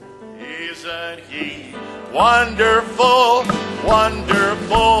Isn't He wonderful,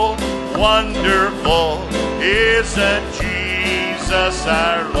 wonderful, wonderful? Isn't Jesus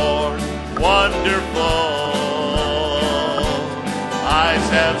our Lord wonderful? Eyes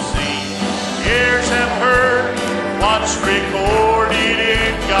have seen, ears have heard, what's recorded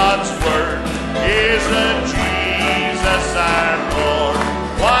in God's Word. Isn't